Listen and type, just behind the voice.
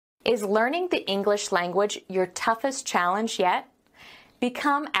Is learning the English language your toughest challenge yet?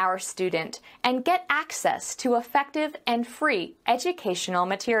 Become our student and get access to effective and free educational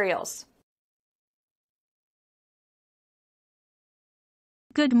materials.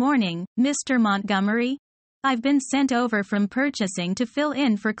 Good morning, Mr. Montgomery. I've been sent over from purchasing to fill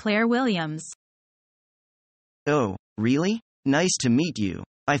in for Claire Williams. Oh, really? Nice to meet you.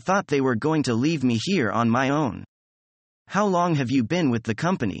 I thought they were going to leave me here on my own. How long have you been with the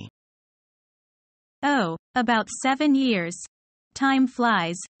company? Oh, about 7 years. Time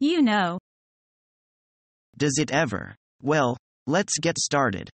flies, you know. Does it ever? Well, let's get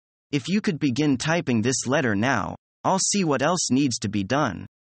started. If you could begin typing this letter now, I'll see what else needs to be done.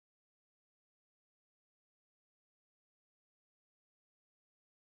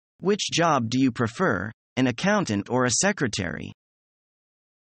 Which job do you prefer, an accountant or a secretary?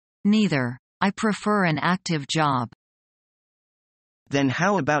 Neither. I prefer an active job. Then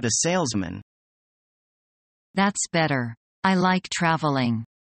how about a salesman? That's better. I like traveling.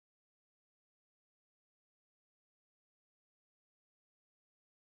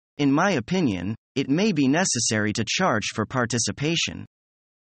 In my opinion, it may be necessary to charge for participation.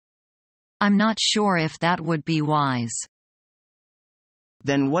 I'm not sure if that would be wise.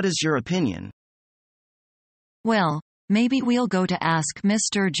 Then what is your opinion? Well, maybe we'll go to ask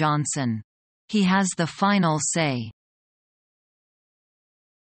Mr. Johnson. He has the final say.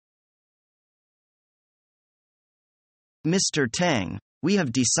 Mr. Tang, we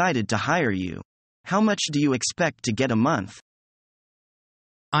have decided to hire you. How much do you expect to get a month?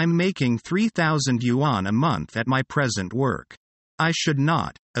 I'm making 3,000 yuan a month at my present work. I should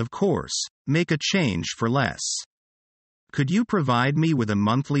not, of course, make a change for less. Could you provide me with a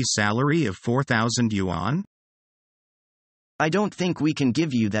monthly salary of 4,000 yuan? I don't think we can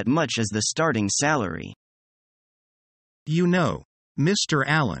give you that much as the starting salary. You know, Mr.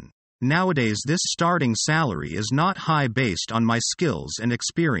 Allen, nowadays this starting salary is not high based on my skills and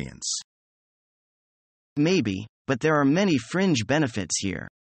experience. Maybe, but there are many fringe benefits here.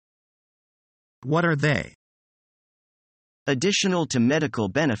 What are they? Additional to medical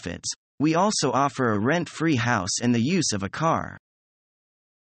benefits, we also offer a rent-free house and the use of a car.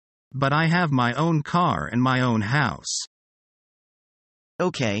 But I have my own car and my own house.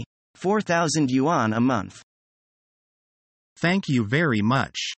 Okay, 4,000 yuan a month. Thank you very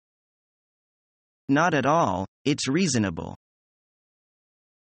much. Not at all, it's reasonable.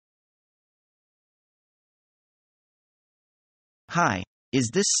 Hi, is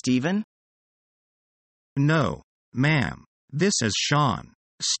this Stephen? No, ma'am. This is Sean.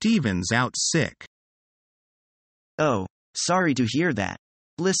 Stephen's out sick. Oh, sorry to hear that.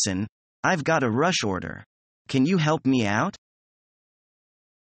 Listen, I've got a rush order. Can you help me out?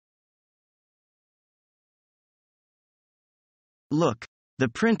 Look, the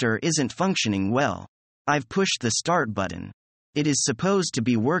printer isn't functioning well. I've pushed the start button. It is supposed to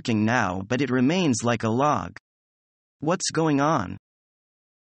be working now, but it remains like a log. What's going on?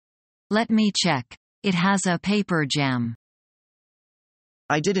 Let me check. It has a paper jam.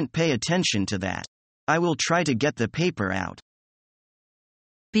 I didn't pay attention to that. I will try to get the paper out.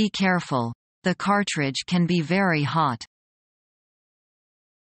 Be careful. The cartridge can be very hot.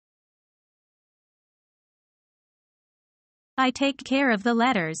 I take care of the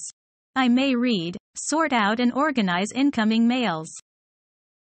letters. I may read, sort out and organize incoming mails.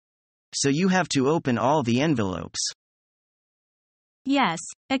 So you have to open all the envelopes. Yes,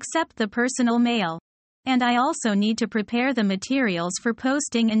 except the personal mail. And I also need to prepare the materials for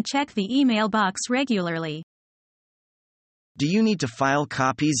posting and check the email box regularly. Do you need to file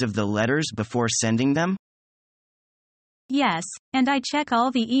copies of the letters before sending them? Yes, and I check all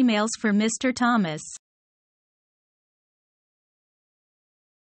the emails for Mr. Thomas.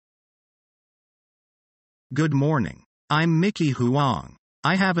 Good morning. I'm Mickey Huang.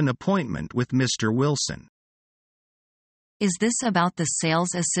 I have an appointment with Mr. Wilson. Is this about the sales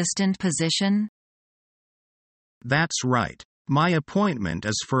assistant position? That's right. My appointment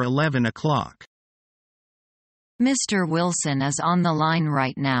is for 11 o'clock. Mr. Wilson is on the line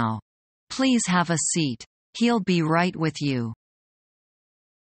right now. Please have a seat. He'll be right with you.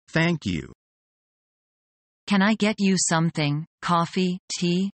 Thank you. Can I get you something, coffee,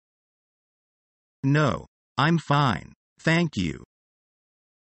 tea? No, I'm fine. Thank you.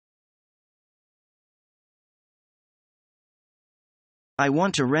 I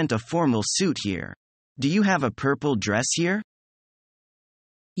want to rent a formal suit here. Do you have a purple dress here?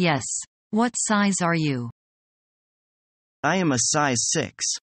 Yes. What size are you? I am a size 6.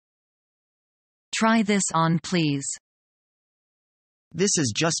 Try this on, please. This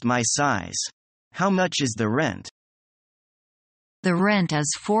is just my size. How much is the rent? The rent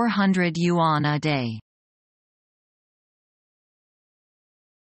is 400 yuan a day.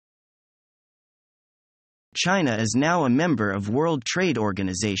 China is now a member of World Trade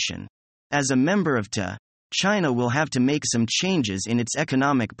Organization. As a member of TA, China will have to make some changes in its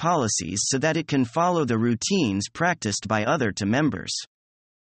economic policies so that it can follow the routines practiced by other TA members.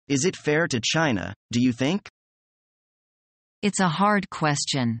 Is it fair to China, do you think? It's a hard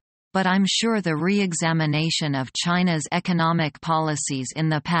question, but I'm sure the re-examination of China's economic policies in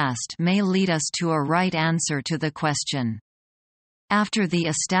the past may lead us to a right answer to the question. After the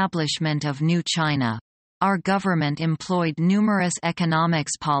establishment of New China, our government employed numerous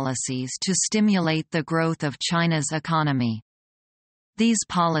economics policies to stimulate the growth of China's economy. These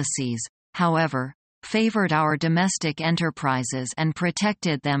policies, however, favored our domestic enterprises and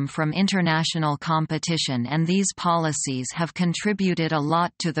protected them from international competition, and these policies have contributed a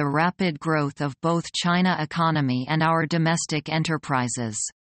lot to the rapid growth of both China economy and our domestic enterprises.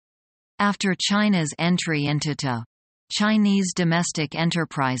 After China's entry into TA, Chinese domestic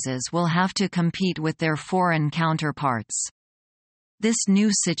enterprises will have to compete with their foreign counterparts. This new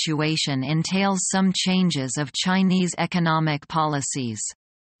situation entails some changes of Chinese economic policies.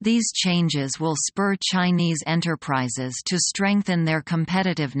 These changes will spur Chinese enterprises to strengthen their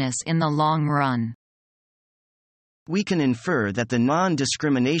competitiveness in the long run. We can infer that the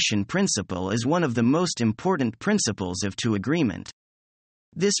non-discrimination principle is one of the most important principles of TA agreement.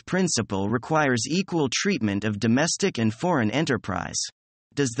 This principle requires equal treatment of domestic and foreign enterprise.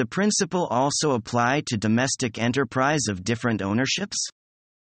 Does the principle also apply to domestic enterprise of different ownerships?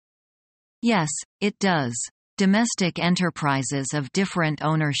 Yes, it does. Domestic enterprises of different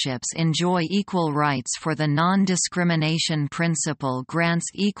ownerships enjoy equal rights, for the non-discrimination principle grants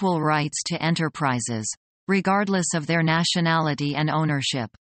equal rights to enterprises, regardless of their nationality and ownership.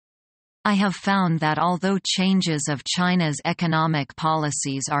 I have found that although changes of China's economic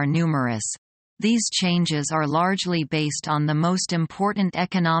policies are numerous, these changes are largely based on the most important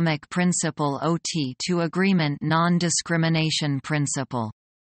economic principle, OT2 agreement non-discrimination principle.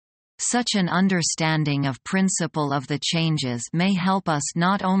 Such an understanding of principle of the changes may help us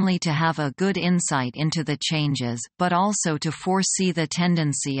not only to have a good insight into the changes but also to foresee the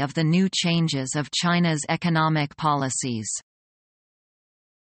tendency of the new changes of China's economic policies.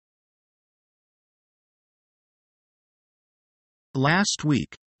 Last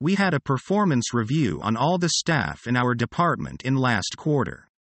week, we had a performance review on all the staff in our department in last quarter.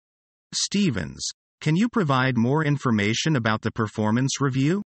 Stevens, can you provide more information about the performance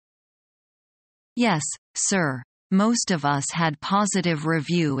review? Yes, sir. Most of us had positive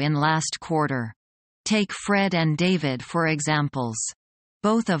review in last quarter. Take Fred and David for examples.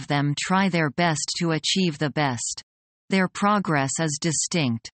 Both of them try their best to achieve the best. Their progress is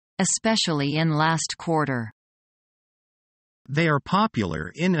distinct, especially in last quarter. They are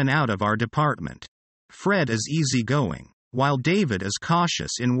popular in and out of our department. Fred is easygoing, while David is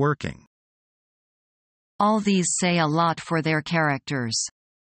cautious in working. All these say a lot for their characters.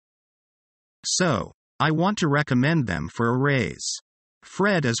 So, I want to recommend them for a raise.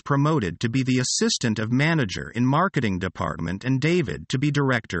 Fred is promoted to be the assistant of manager in marketing department and David to be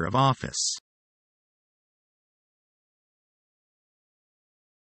director of office.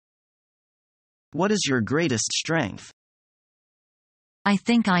 What is your greatest strength? I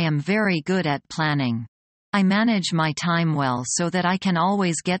think I am very good at planning. I manage my time well so that I can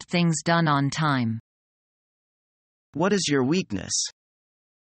always get things done on time. What is your weakness?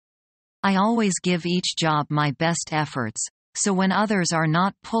 I always give each job my best efforts, so when others are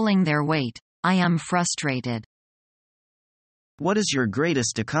not pulling their weight, I am frustrated. What is your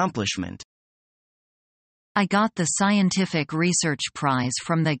greatest accomplishment? I got the Scientific Research Prize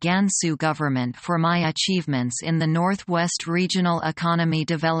from the Gansu government for my achievements in the Northwest Regional Economy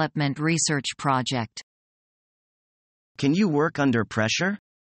Development Research Project. Can you work under pressure?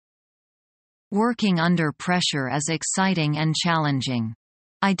 Working under pressure is exciting and challenging.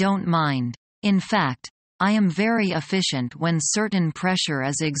 I don't mind. In fact, I am very efficient when certain pressure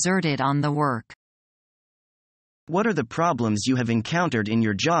is exerted on the work. What are the problems you have encountered in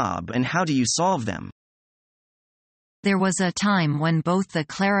your job and how do you solve them? There was a time when both the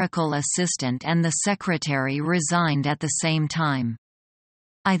clerical assistant and the secretary resigned at the same time.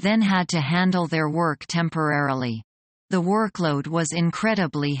 I then had to handle their work temporarily. The workload was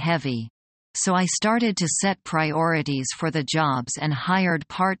incredibly heavy. So I started to set priorities for the jobs and hired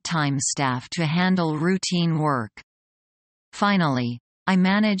part-time staff to handle routine work. Finally, I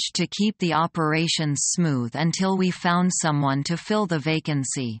managed to keep the operations smooth until we found someone to fill the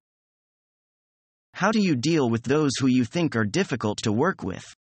vacancy. How do you deal with those who you think are difficult to work with?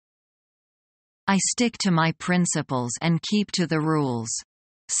 I stick to my principles and keep to the rules.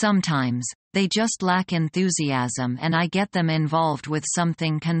 Sometimes, they just lack enthusiasm and I get them involved with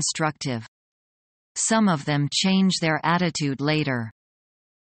something constructive. Some of them change their attitude later.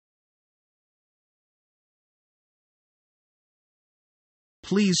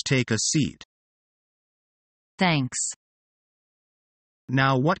 Please take a seat. Thanks.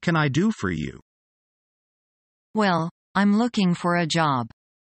 Now what can I do for you? Well, I'm looking for a job.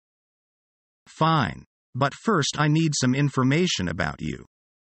 Fine. But first I need some information about you.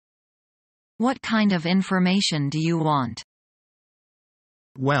 What kind of information do you want?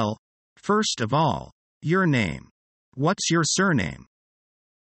 Well, first of all, your name. What's your surname?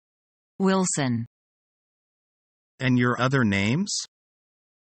 Wilson. And your other names?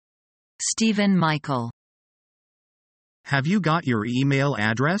 Stephen Michael. Have you got your email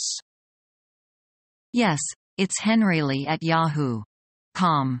address? Yes, it's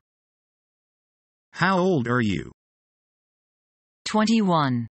henrylee@yahoo.com. How old are you?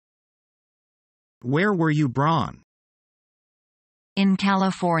 21. Where were you born? In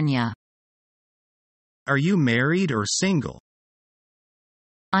California. Are you married or single?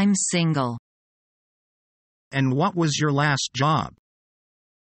 I'm single. And what was your last job?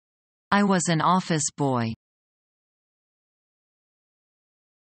 I was an office boy.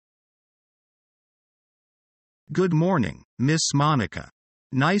 Good morning, Miss Monica.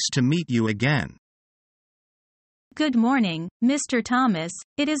 Nice to meet you again. Good morning, Mr. Thomas.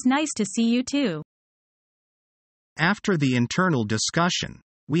 It is nice to see you too. After the internal discussion,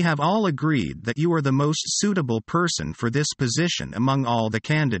 we have all agreed that you are the most suitable person for this position among all the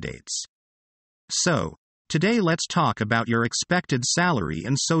candidates. So, today let's talk about your expected salary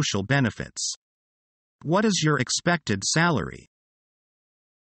and social benefits. What is your expected salary?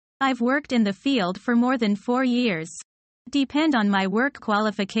 I've worked in the field for more than 4 years. Depend on my work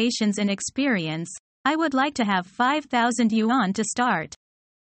qualifications and experience. I would like to have 5,000 yuan to start.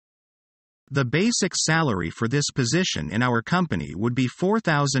 The basic salary for this position in our company would be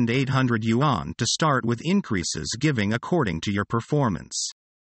 4,800 yuan to start, with increases giving according to your performance.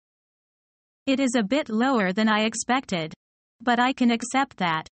 It is a bit lower than I expected. But I can accept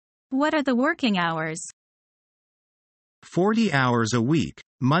that. What are the working hours? 40 hours a week,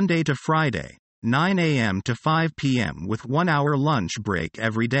 Monday to Friday, 9 a.m. to 5 p.m. with 1 hour lunch break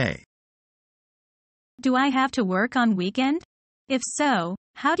every day. Do I have to work on weekend? If so,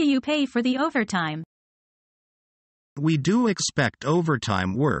 how do you pay for the overtime? We do expect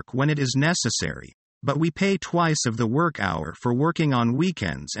overtime work when it is necessary, but we pay twice of the work hour for working on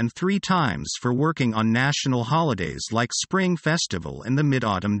weekends and 3 times for working on national holidays like Spring Festival and the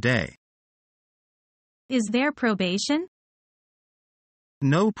Mid-Autumn Day. Is there probation?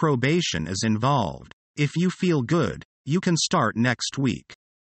 No probation is involved. If you feel good, you can start next week.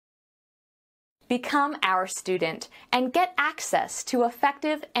 Become our student and get access to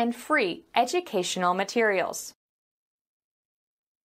effective and free educational materials.